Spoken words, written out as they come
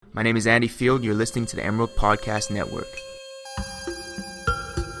My name is Andy Field. You're listening to the Emerald Podcast Network.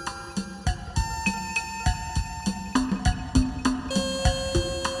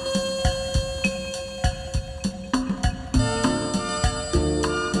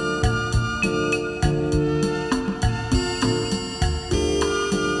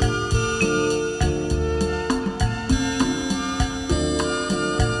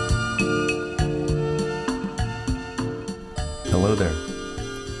 Hello there.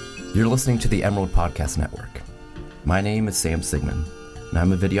 You're listening to the Emerald Podcast Network. My name is Sam Sigmund, and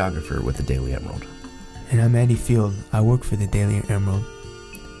I'm a videographer with the Daily Emerald. And I'm Andy Field. I work for the Daily Emerald.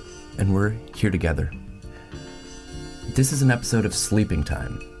 And we're here together. This is an episode of Sleeping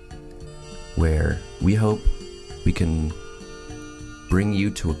Time, where we hope we can bring you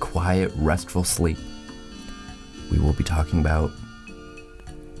to a quiet, restful sleep. We will be talking about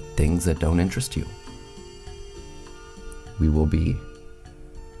things that don't interest you. We will be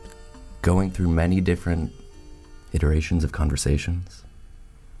going through many different iterations of conversations.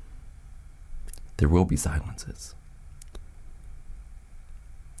 There will be silences.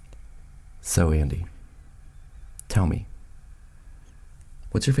 So, Andy, tell me,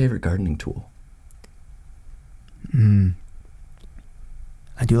 what's your favorite gardening tool? I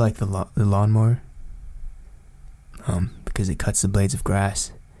do like the lawnmower, because it cuts the blades of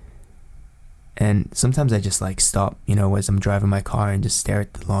grass. And sometimes I just stop, as I'm driving my car and just stare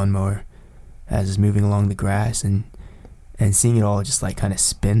at the lawnmower as it's moving along the grass and seeing it all just kind of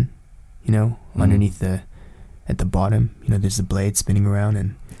spin, underneath at the bottom, there's the blade spinning around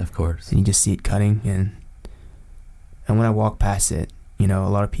and of course, and you just see it cutting and when I walk past it, a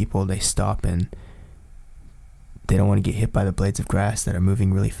lot of people, they stop and they don't want to get hit by the blades of grass that are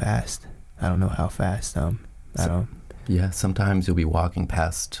moving really fast. I don't know how fast, Yeah, sometimes you'll be walking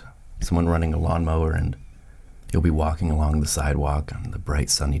past someone running a lawnmower and you'll be walking along the sidewalk on the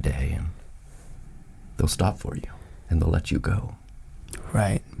bright sunny day and they'll stop for you and they'll let you go.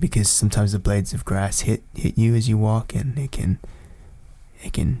 Right, because sometimes the blades of grass hit you as you walk and it can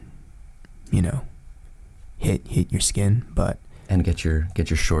hit your skin, and get your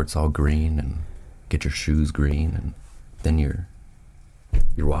shorts all green and get your shoes green, and then you're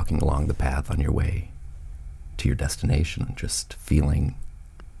walking along the path on your way to your destination just feeling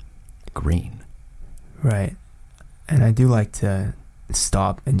green. Right. And I do like to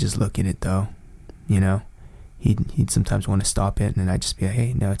stop and just look at it though. He'd sometimes want to stop it and I'd just be like,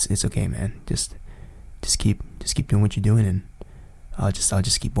 hey, no, it's okay, man. Just keep doing what you're doing and I'll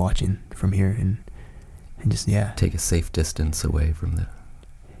just keep watching from here and just take a safe distance away from the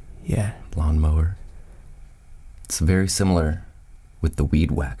lawnmower. It's very similar with the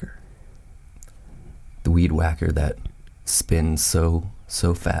weed whacker. The weed whacker that spins so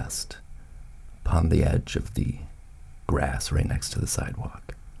fast upon the edge of the grass right next to the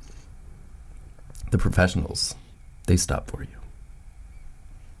sidewalk. The professionals, they stop for you.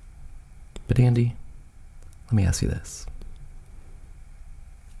 But Andy, let me ask you this.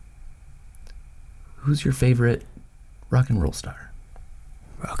 Who's your favorite rock and roll star?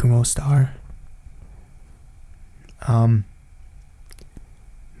 Rock and roll star?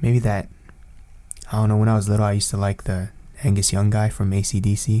 Maybe that, I don't know, when I was little I used to like the Angus Young guy from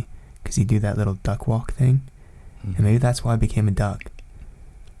AC/DC because he'd do that little duck walk thing. Mm-hmm. And maybe that's why I became a duck.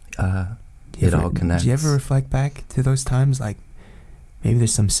 It all connects. Did you ever reflect back to those times? Maybe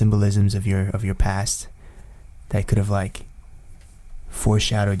there's some symbolisms of your past that could have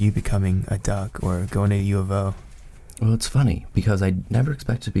foreshadowed you becoming a duck or going to U of O. Well, it's funny because I never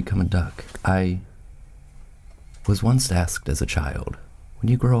expected to become a duck. I was once asked as a child,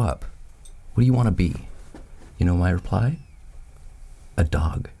 when you grow up, what do you want to be? You know my reply? A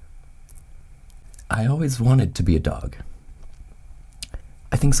dog. I always wanted to be a dog.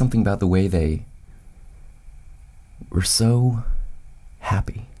 I think something about the way they were so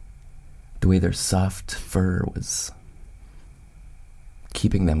happy. The way their soft fur was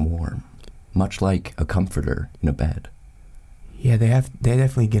keeping them warm, much like a comforter in a bed. Yeah, they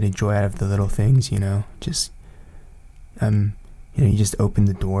definitely get a joy out of the little things, just, you just open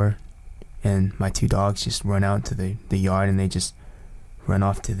the door and my two dogs just run out to the yard and they just run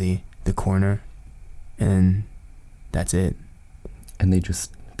off to the corner and that's it. And they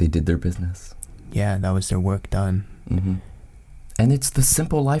did their business. Yeah, that was their work done. Mm-hmm. And it's the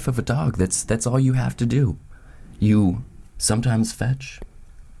simple life of a dog. That's all you have to do. You sometimes fetch.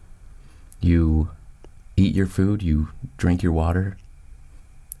 You eat your food. You drink your water.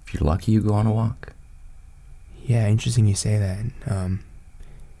 If you're lucky, you go on a walk. Yeah, interesting you say that.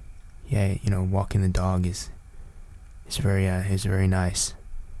 Walking the dog is very nice.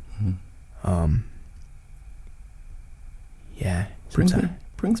 Mm-hmm. Yeah. Brings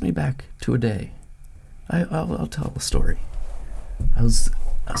brings me back to a day. I'll tell a story. I was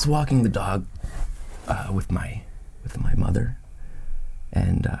walking the dog with my mother,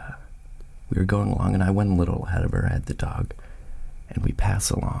 and we were going along, and I went a little ahead of her. I had the dog, and we pass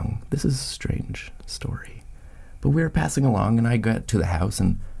along. This is a strange story, but we were passing along, and I got to the house,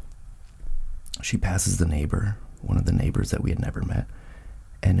 and she passes the neighbor, one of the neighbors that we had never met,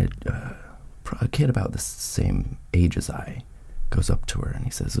 and a kid about the same age as I goes up to her, and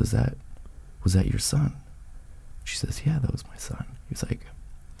he says, was that your son? She says, yeah, that was my son. He's like,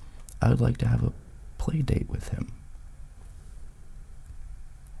 I would like to have a play date with him.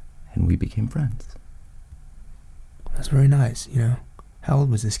 And we became friends. That's very nice, you know. How old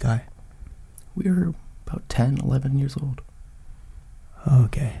was this guy? We were about 10, 11 years old. Oh,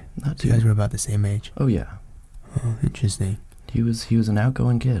 okay. Not So too. you guys were about the same age. Oh yeah. Oh, interesting. He was an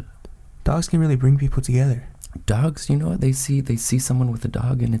outgoing kid. Dogs can really bring people together. Dogs, you know what, they see someone with a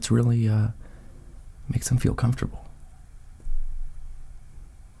dog, and it's really makes them feel comfortable.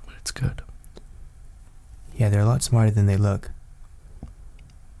 But it's good. Yeah, they're a lot smarter than they look.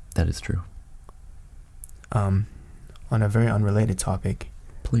 That is true. On a very unrelated topic,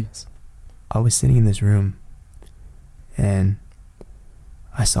 Please. I was sitting in this room, and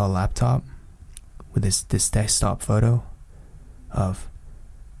I saw a laptop with this desktop photo of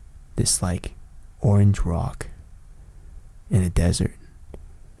this like orange rock in a desert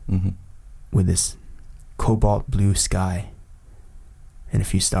Mm-hmm. with this cobalt blue sky and a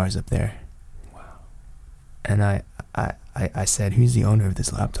few stars up there. Wow. And I said, who's the owner of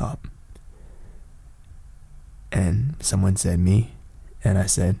this laptop? And someone said, me. And I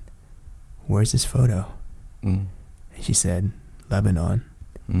said, where's this photo? Mm. And she said, Lebanon.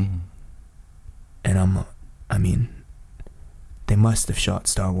 Mm. And I mean, they must have shot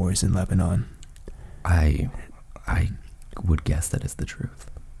Star Wars in Lebanon. I would guess that is the truth.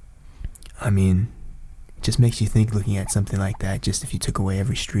 I mean, it just makes you think looking at something like that, just if you took away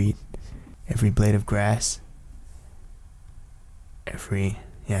every street, every blade of grass,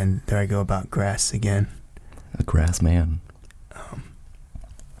 and there I go about grass again. A grass man.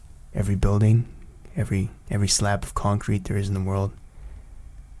 Every building, every slab of concrete there is in the world.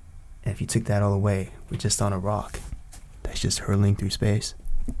 And if you took that all away, we're just on a rock that's just hurtling through space.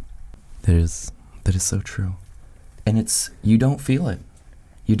 That is so true. And you don't feel it.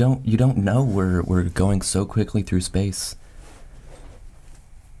 You don't know we're going so quickly through space.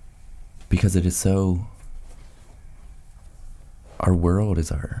 Because it is so, our world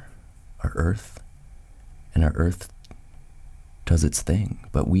is our Earth, and our Earth does its thing,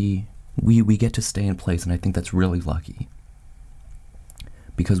 but we get to stay in place, and I think that's really lucky.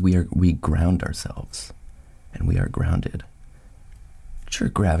 Because we ground ourselves, and we are grounded. Sure,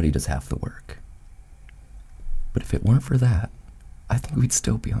 gravity does half the work. But if it weren't for that, I think we'd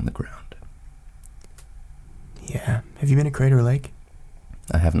still be on the ground. Yeah. Have you been to Crater Lake?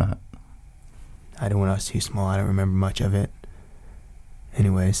 I have not. I didn't when I was too small. I don't remember much of it.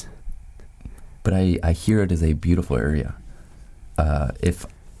 Anyways. But I hear it is a beautiful area. If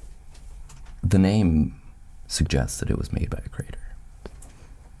the name suggests that it was made by a crater.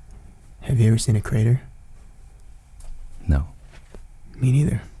 Have you ever seen a crater? No. Me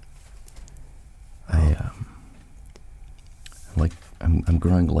neither. I'm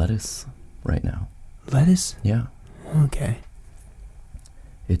growing lettuce right now. Lettuce? Yeah. Okay.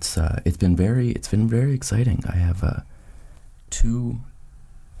 It's been very exciting. I have two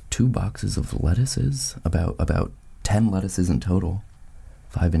boxes of lettuces, about 10 lettuces in total,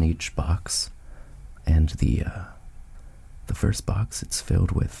 5 in each box, and the first box, it's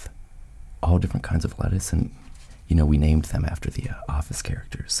filled with all different kinds of lettuce, and we named them after the Office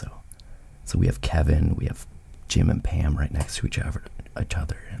characters. So we have Kevin, we have Jim and Pam right next to each other,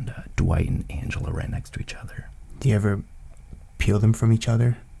 and Dwight and Angela right next to each other. Do you ever peel them from each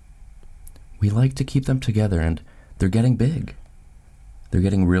other? We like to keep them together, and they're getting big. They're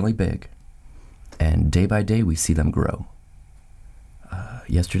getting really big, and day by day we see them grow.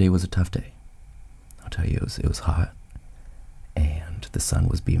 Yesterday was a tough day. I'll tell you, it was hot, and the sun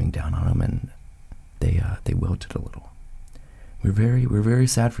was beaming down on them, and they wilted a little. We're very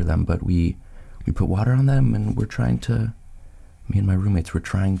sad for them, but we put water on them, and me and my roommates, we're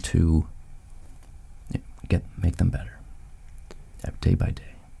trying to make them better, day by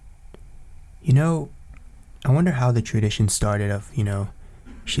day. I wonder how the tradition started of,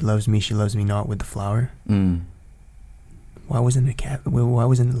 she loves me not with the flower. Why wasn't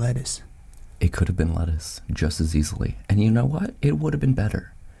it lettuce? It could have been lettuce just as easily. And you know what? It would have been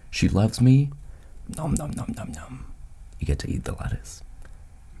better. She loves me. Nom, nom, nom, nom, nom. You get to eat the lettuce.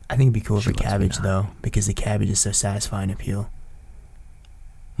 I think it'd be cool She for loves me cabbage, not. though, because the cabbage is so satisfying to peel.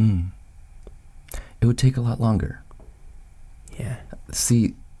 would take a lot longer. Yeah.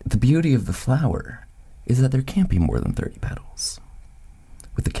 See, the beauty of the flower is that there can't be more than 30 petals.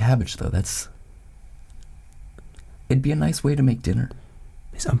 With the cabbage, though, it'd be a nice way to make dinner.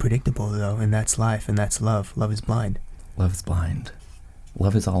 It's unpredictable, though, and that's life, and that's love. Love is blind. Love is blind.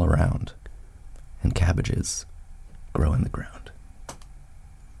 Love is all around. And cabbages grow in the ground.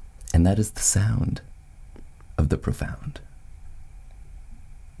 And that is the sound of the profound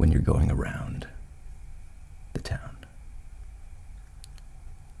when you're going around the town.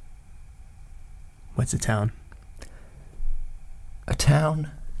 What's a town? A town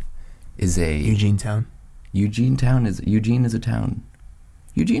is a... Eugene town. Eugene is a town.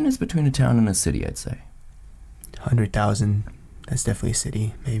 Eugene is between a town and a city, I'd say. 100,000. That's definitely a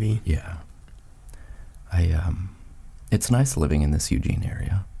city, maybe. Yeah. It's nice living in this Eugene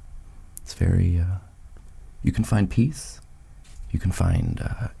area. It's very, you can find peace. You can find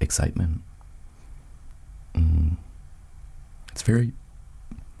excitement. It's very,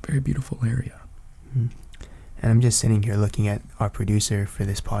 very beautiful area. Mm. And I'm just sitting here looking at our producer for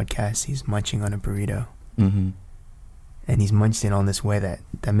this podcast. He's munching on a burrito. Mm-hmm. And he's munched it on this way that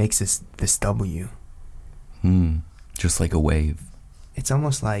makes this W. Just like a wave. It's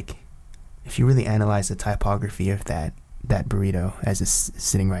almost like, if you really analyze the typography of that burrito as it's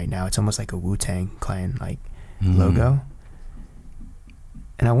sitting right now, it's almost like a Wu-Tang Clan logo.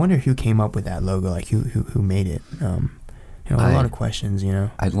 And I wonder who came up with that logo, like who made it. A lot of questions,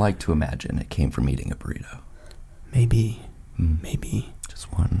 I'd like to imagine it came from eating a burrito. Maybe. Just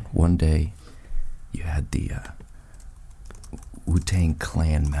one day, you had the Wu-Tang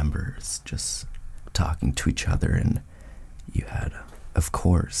Clan members just talking to each other, and you had, of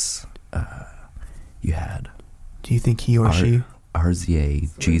course, you had... Do you think he or she? RZA,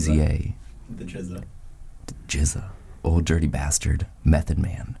 GZA. The Jizza. Jizza. Old Dirty Bastard. Method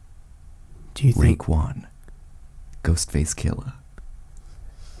Man. Do you think... Raekwon. Ghostface Killah.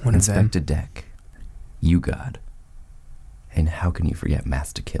 One of them. Inspector Deck. You God. And how can you forget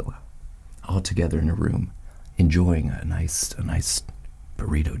Master Killa? All together in a room, enjoying a nice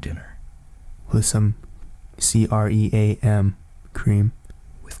burrito dinner. With some CREAM cream.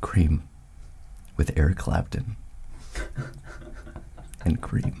 With cream. With Eric Clapton. And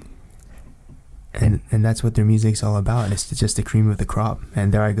cream. And that's what their music's all about. It's just the cream of the crop.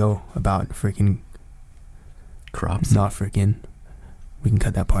 And there I go about freaking... Crops? Not freaking... We can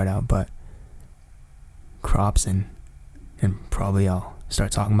cut that part out, but... Crops and probably I'll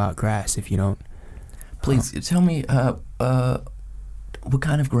start talking about grass if you don't... Please, tell me, what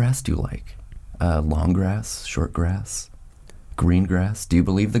kind of grass do you like? Long grass? Short grass? Green grass? Do you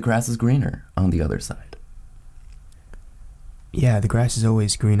believe the grass is greener on the other side? Yeah, the grass is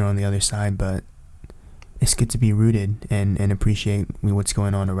always greener on the other side, but it's good to be rooted and appreciate what's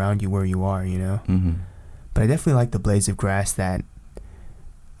going on around you where you are, Mm-hmm. But I definitely like the blades of grass that...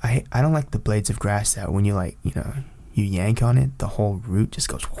 I don't like the blades of grass that when you you yank on it, the whole root just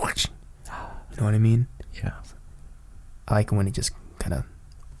goes whoosh. You know what I mean? Yeah. I like it when it just kind of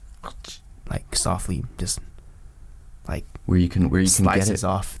softly just where you can slices get it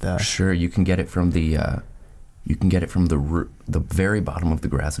off the... Sure, you can get it from the root, the very bottom of the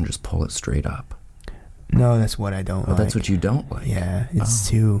grass, and just pull it straight up. No, that's what I don't like. That's what you don't like. Yeah, it's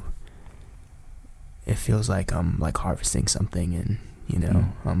too... It feels like I'm harvesting something, and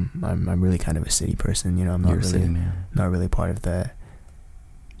I'm really kind of a city person. I'm not You're a really city man. Not really part of the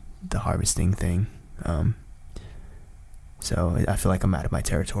harvesting thing. So I feel like I'm out of my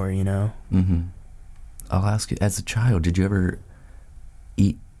territory. Mm-hmm. I'll ask you, as a child, did you ever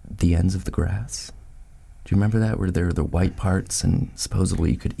eat the ends of the grass? Do you remember that, where there were the white parts, and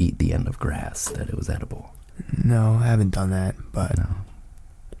supposedly you could eat the end of grass, that it was edible? No, I haven't done that, but... No.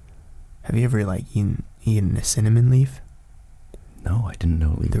 Have you ever, eaten a cinnamon leaf? No, I didn't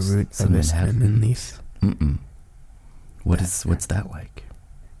know leaves. The root of a cinnamon leaf? Mm-mm. What's that like?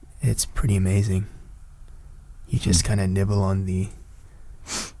 It's pretty amazing. You just kind of nibble on the...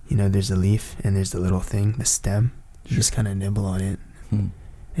 there's a leaf, and there's the little thing, the stem. You just kind of nibble on it, and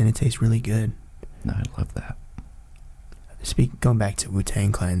it tastes really good. No, I love that. Going back to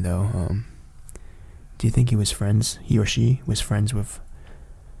Wu-Tang Clan, though, do you think he or she was friends with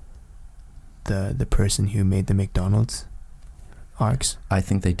the person who made the McDonald's arcs? I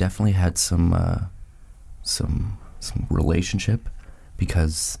think they definitely had some relationship,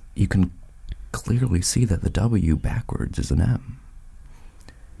 because you can clearly see that the W backwards is an M.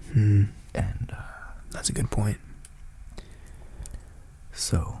 And that's a good point.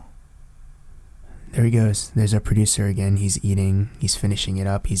 So there he goes. There's our producer again. He's finishing it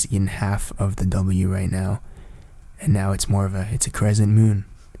up. He's eaten half of the W right now, and now it's a crescent moon.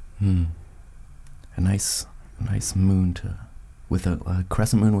 a nice moon with a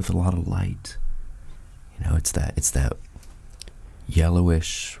crescent moon with a lot of light. You know, it's that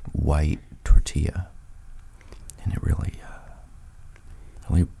yellowish white tortilla, and it really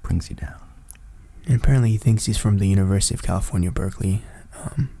brings you down. And apparently he thinks he's from the University of California, Berkeley,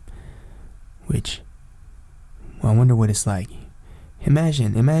 which, well, I wonder what it's like.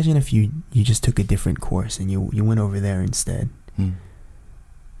 Imagine if you just took a different course and you went over there instead.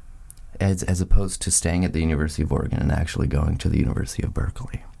 As opposed to staying at the University of Oregon and actually going to the University of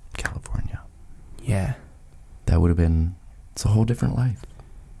Berkeley, California. Yeah. That would have been, it's a whole different life.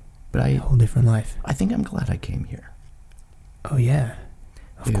 But A whole different life. I think I'm glad I came here. Oh, yeah.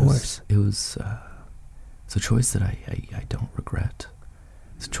 Of course. It was it's a choice that I don't regret.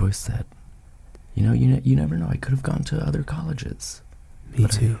 It's a choice that, you know, you never know. I could have gone to other colleges. Me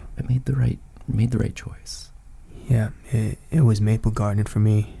too. I made the right choice. Yeah, it was Maple Garden for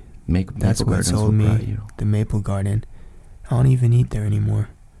me. That's Maple what sold me. The Maple Garden. I don't even eat there anymore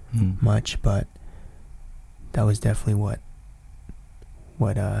much, but that was definitely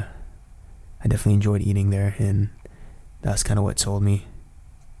what I definitely enjoyed eating there, and that's kind of what sold me.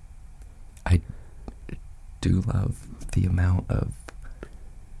 I do love the amount of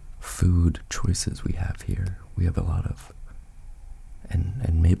food choices we have here. We have a lot of,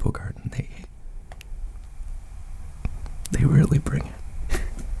 and Maple Garden, they really bring it.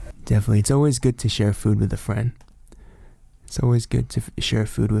 Definitely. It's always good to share food with a friend. It's always good to share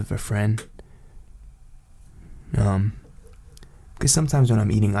food with a friend. Because sometimes when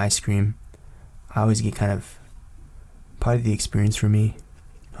I'm eating ice cream, I always get kind of part of the experience for me.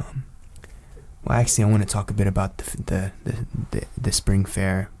 Well, actually, I want to talk a bit about the spring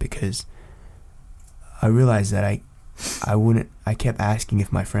fair, because I realized that I kept asking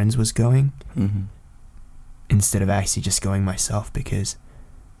if my friends was going instead of actually just going myself, because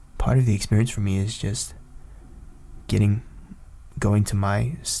part of the experience for me is just going to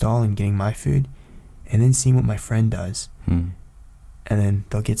my stall and getting my food, and then seeing what my friend does. And then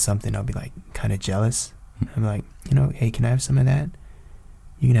they'll get something, I'll be like kind of jealous. I'm like, hey, can I have some of that?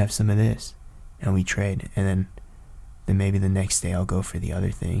 You can have some of this. And we trade, and then maybe the next day I'll go for the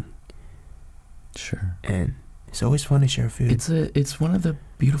other thing. Sure. And it's always fun to share food. It's one of the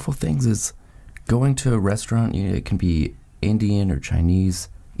beautiful things is going to a restaurant. It can be Indian or Chinese.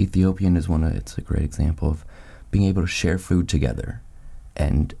 Ethiopian is it's a great example of being able to share food together,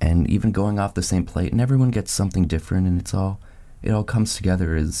 and even going off the same plate, and everyone gets something different, and it all comes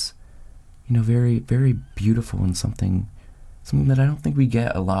together as, very, very beautiful, and something that I don't think we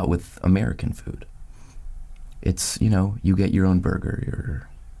get a lot with American food. It's, you get your own burger,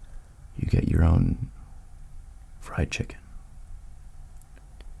 you get your own fried chicken.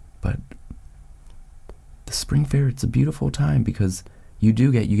 But the spring fair, it's a beautiful time because you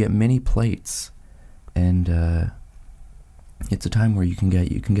get many plates, and it's a time where you can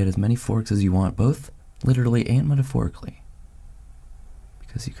get as many forks as you want, both literally and metaphorically,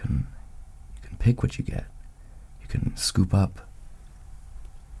 because you can pick what you get. You can scoop up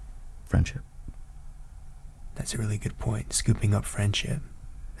friendship. That's a really good point. Scooping up friendship.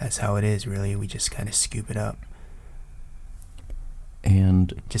 That's how it is, really. We just kind of scoop it up.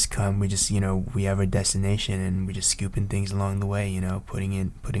 And we have our destination, and we're just scooping things along the way, putting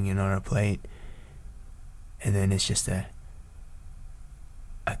it on our plate. And then it's just a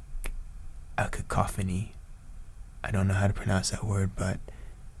cacophony. I don't know how to pronounce that word, but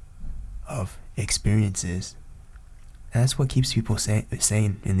of experiences. And that's what keeps people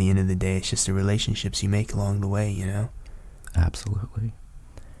sane in the end of the day. It's just the relationships you make along the way, Absolutely.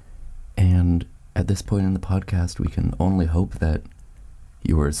 And at this point in the podcast, we can only hope that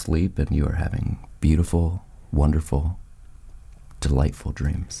you are asleep and you are having beautiful, wonderful, delightful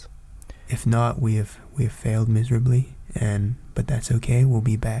dreams. If not, we have failed miserably, but that's okay. We'll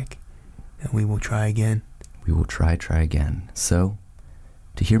be back, and we will try again. We will try again. So,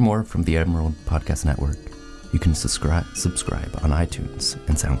 to hear more from the Emerald Podcast Network, you can subscribe on iTunes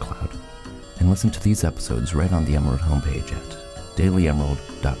and SoundCloud, and listen to these episodes right on the Emerald homepage at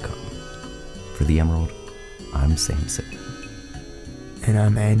dailyemerald.com. For the Emerald, I'm Sam Sigmund. And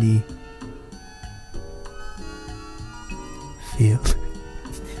I'm Andy Field.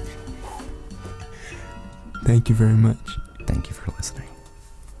 Thank you very much. Thank you for